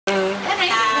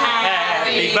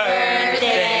Happy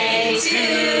birthday to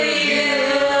you.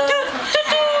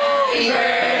 Happy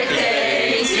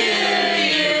birthday to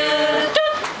you.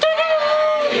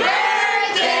 Happy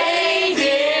birthday,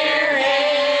 dear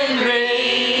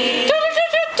Henry.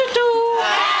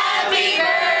 Happy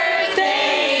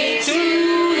birthday to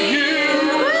you.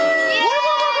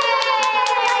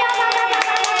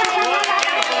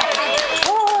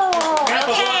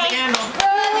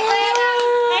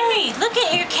 Henry, look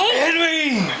at your cake.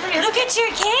 Henry! Look at your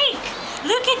cake.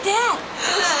 Look at that.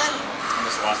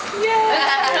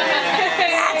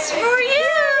 That's for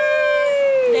you.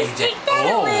 Let's take that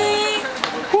away.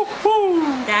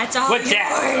 That's all What's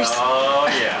that? yours. Oh,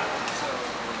 yeah.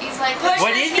 He's like,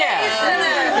 What is that?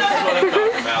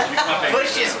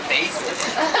 push his face.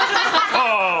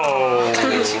 Oh,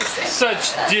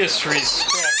 such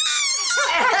disrespect.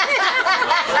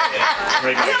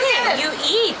 You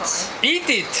eat. Eat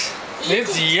it.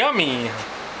 It's yummy.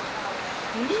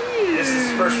 This is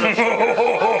his first one.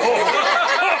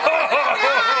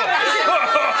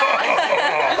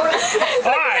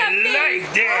 I like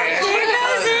that. Good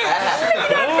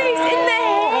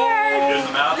in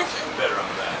the mouth, better on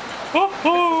the back.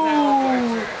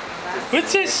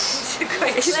 What's this?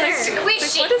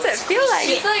 Squishy. What does it feel like?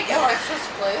 She's like, extra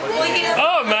split.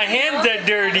 Oh, my hands are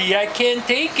dirty. I can't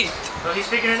take it. Well, he's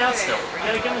figuring it out still. We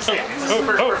gotta give him a second. This is Oh, his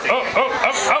first oh, birthday. oh, oh, oh, oh.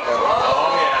 Oh,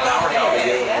 yeah, now we're talking.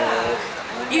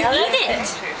 You eat it.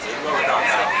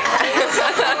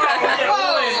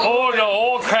 Oh, the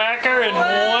whole cracker in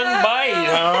one bite,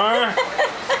 huh?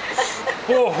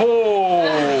 Whoa.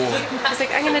 He's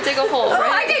like, I'm gonna dig a hole I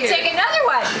right can here. take another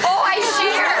one. Oh, I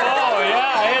share. Oh,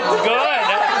 yeah, it's good.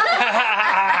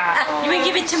 You want to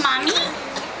give it to mommy?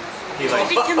 He likes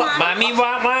Give it to mommy. Mommy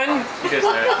want one? He does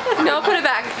that. No, I'll put it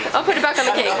back. I'll put it back on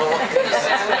the cake.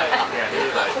 Yeah, he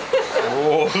likes it.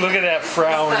 Oh, look at that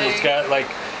frown. It's got like,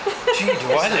 gee, do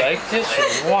I like this or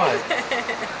what?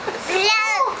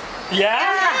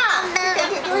 Yeah?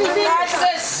 That's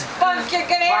a spunk you're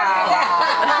gonna have.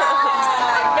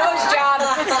 Nose job.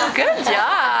 Good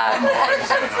job.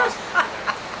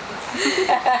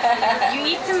 You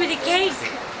eat some of the cake.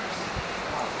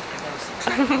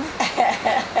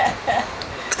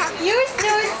 You're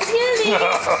so silly.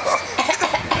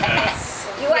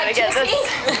 You want Gotta get to this.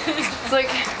 It's like,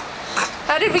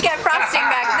 how did we get frosting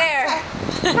back there?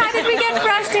 How did we get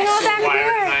frosting all back Wired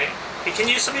there? tonight. Hey, can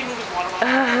you somebody move his water bottle?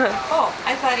 Oh,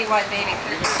 I thought he wanted baby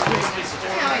food.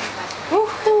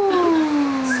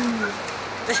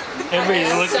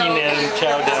 Everybody's looking at him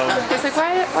chow down. It's like,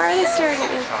 why are they staring at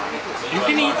me? You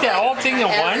can eat that whole thing at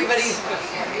once?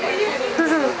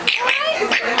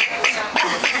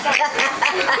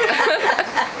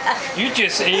 You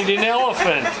just ate an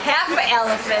elephant. Half an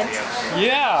elephant.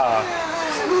 Yeah.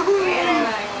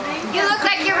 You look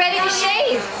like you're ready to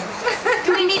shave.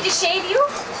 Do we need to shave you?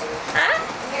 Huh?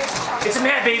 It's a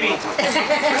mad baby.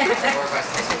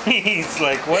 He's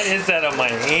like, what is that on my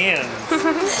hands?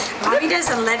 Mommy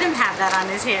doesn't let him have that on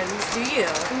his hands, do you?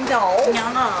 No.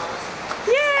 No.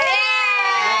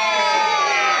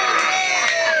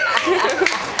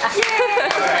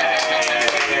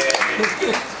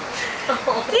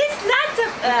 There's lots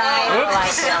of. I don't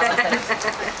like the elephant.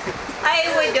 I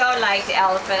don't like the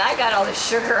elephant. I got all the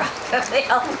sugar off of the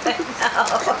elephant now.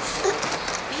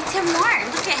 Eat some more.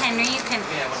 Look at Henry. You can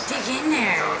dig in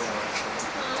there.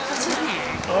 What's in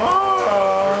there?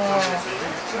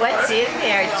 What's in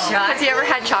there, Chuck? Has he ever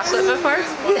had chocolate before?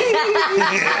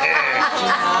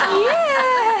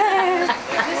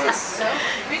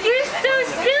 You're so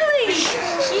silly.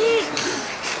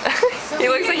 He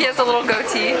looks like he has a little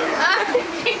goatee.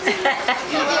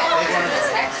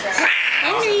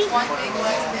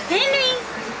 Henry.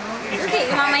 Okay,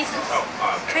 you want my...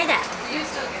 Try that.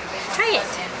 Try it.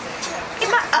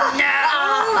 Come on. Oh, no.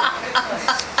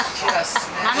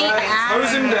 Mommy,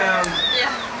 Close him down.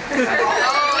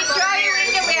 Throw you in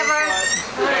the river.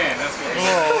 Man, that's good.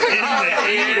 Oh,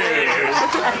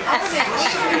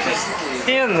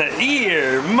 in the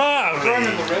ear,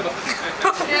 mommy.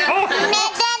 Oh,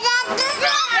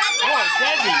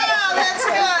 Debbie. That's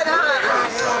good, huh?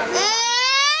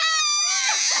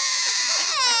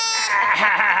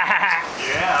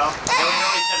 Yeah.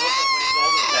 He said look like when he's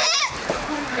older.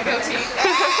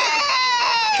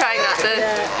 Trying not the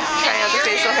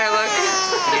facial hair look.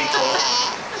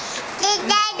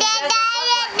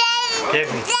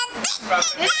 Debbie.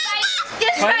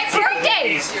 This is my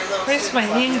birthday. Where's my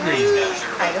angry?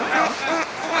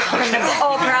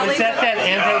 Oh, probably. Is that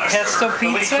anti-pesto When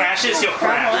he pizza? crashes, he'll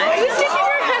crash. Oh,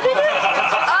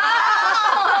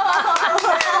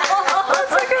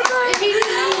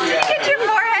 Get your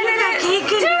forehead in it. do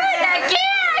it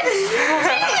again. Do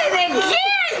it again.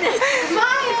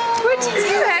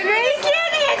 Henry?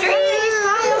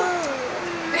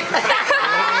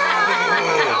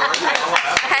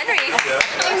 Henry,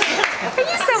 are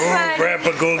you so fun?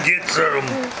 Grandpa, go get some.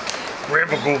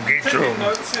 Grandpa, go get some.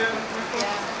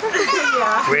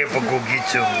 Grandpa, go get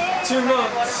some. 2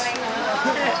 months.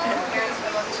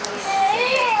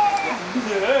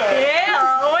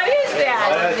 Yeah, what is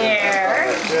that there?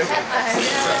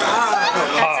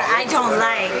 I don't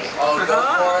like.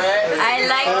 I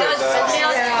like those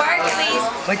little sparklies.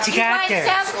 What you got there?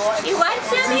 You want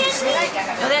some, Henry?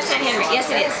 No, that's not Henry. Yes,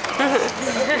 it is.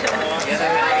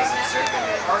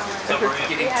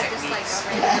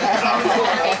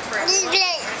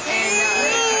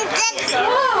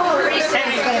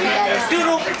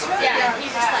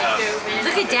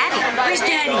 Look at Daddy. Where's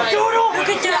Daddy? Doodle. Look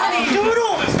at Daddy.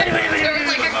 Doodle.